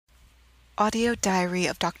Audio Diary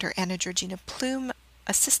of Dr. Anna-Georgina Plume,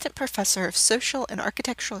 Assistant Professor of Social and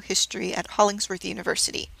Architectural History at Hollingsworth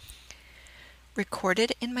University.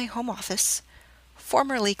 Recorded in my home office,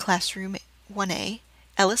 formerly Classroom 1A,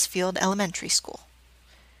 Ellisfield Elementary School.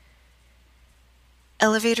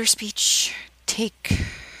 Elevator speech, take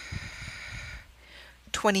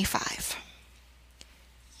 25.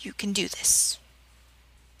 You can do this.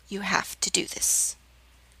 You have to do this.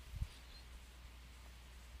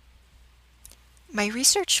 My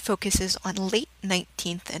research focuses on late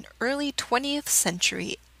 19th and early 20th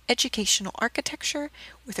century educational architecture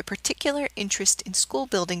with a particular interest in school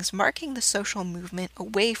buildings marking the social movement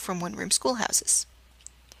away from one-room schoolhouses.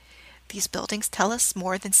 These buildings tell us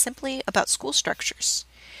more than simply about school structures.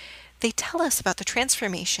 They tell us about the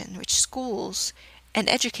transformation which schools and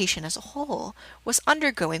education as a whole was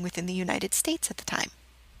undergoing within the United States at the time.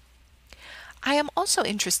 I am also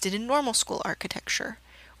interested in normal school architecture,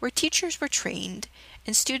 where teachers were trained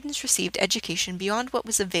and students received education beyond what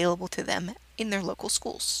was available to them in their local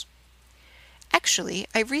schools. Actually,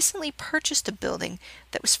 I recently purchased a building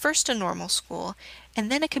that was first a normal school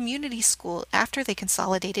and then a community school after they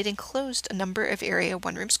consolidated and closed a number of area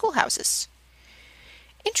one-room schoolhouses.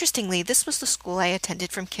 Interestingly, this was the school I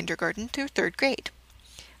attended from kindergarten through 3rd grade.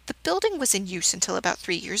 The building was in use until about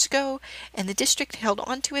 3 years ago, and the district held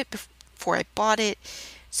onto it before I bought it,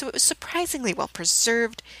 so it was surprisingly well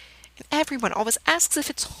preserved, and everyone always asks if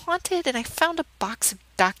it's haunted, and I found a box of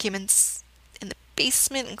documents in the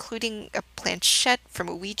basement, including a planchette from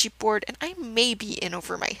a Ouija board, and I may be in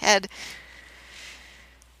over my head.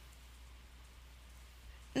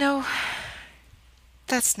 No,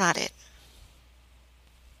 that's not it.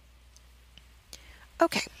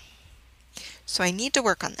 Okay, so I need to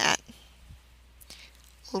work on that.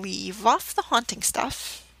 Leave off the haunting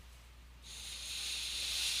stuff,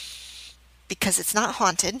 because it's not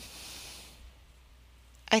haunted,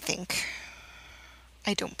 I think.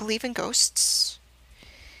 I don't believe in ghosts,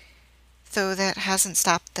 though that hasn't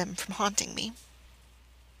stopped them from haunting me.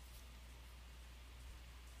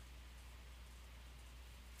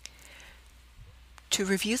 To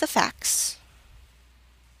review the facts.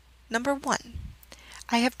 Number 1.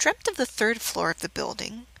 I have dreamt of the 3rd floor of the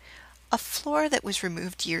building, a floor that was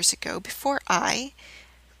removed years ago before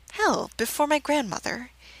before my grandmother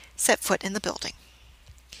set foot in the building.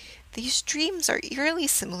 These dreams are eerily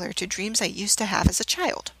similar to dreams I used to have as a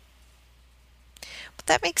child. But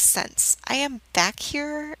that makes sense. I am back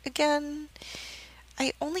here again.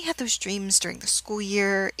 I only had those dreams during the school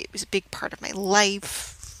year. It was a big part of my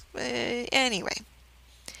life. Anyway.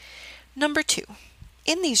 Number 2.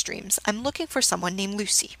 In these dreams, I'm looking for someone named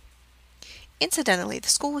Lucy. Incidentally, the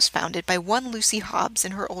school was founded by one Lucy Hobbs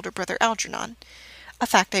and her older brother Algernon, a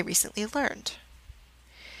fact I recently learned.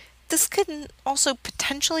 This could also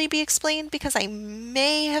potentially be explained because I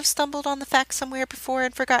may have stumbled on the fact somewhere before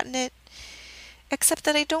and forgotten it, except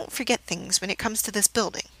that I don't forget things when it comes to this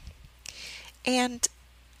building. And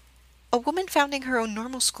a woman founding her own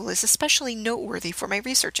normal school is especially noteworthy for my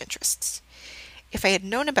research interests. If I had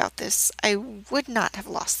known about this, I would not have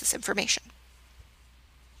lost this information.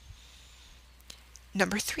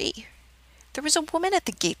 Number 3. There was a woman at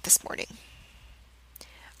the gate this morning.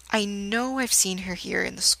 I know I've seen her here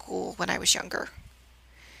in the school when I was younger.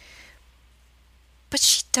 But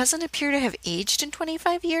she doesn't appear to have aged in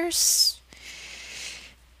 25 years.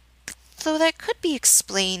 Though that could be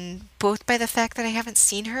explained both by the fact that I haven't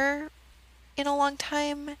seen her in a long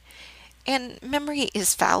time, and memory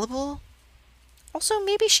is fallible. Also,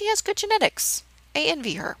 maybe she has good genetics. I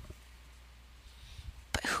envy her.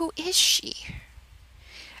 But who is she?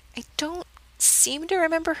 I don't seem to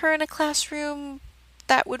remember her in a classroom.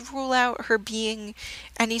 That would rule out her being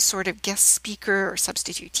any sort of guest speaker or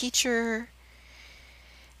substitute teacher.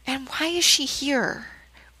 And why is she here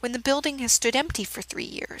when the building has stood empty for 3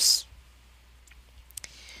 years?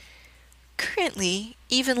 Currently,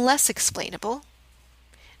 even less explainable.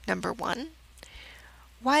 Number 1.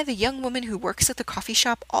 Why the young woman who works at the coffee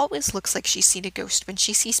shop always looks like she's seen a ghost when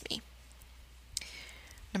she sees me.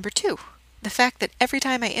 Number 2. The fact that every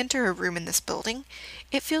time I enter a room in this building,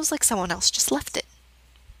 it feels like someone else just left it.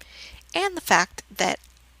 And the fact that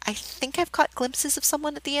I think I've caught glimpses of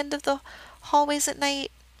someone at the end of the hallways at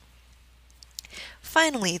night.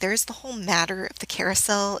 Finally, there's the whole matter of the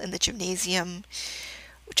carousel in the gymnasium,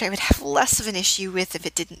 which I would have less of an issue with if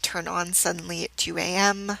it didn't turn on suddenly at 2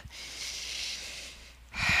 a.m.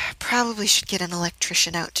 Probably should get an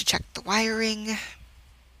electrician out to check the wiring.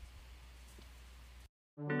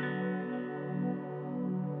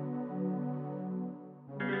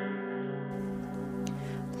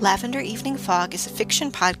 Lavender Evening Fog is a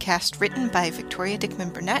fiction podcast written by Victoria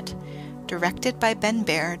Dickman-Burnett, directed by Ben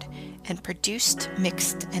Baird, and produced,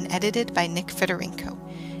 mixed, and edited by Nick Federinko.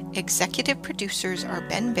 Executive producers are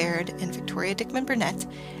Ben Baird and Victoria Dickman-Burnett,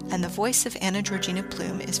 and the voice of Anna-Georgina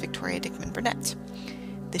Plume is Victoria Dickman-Burnett.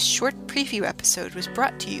 This short preview episode was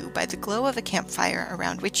brought to you by the glow of a campfire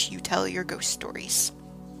around which you tell your ghost stories.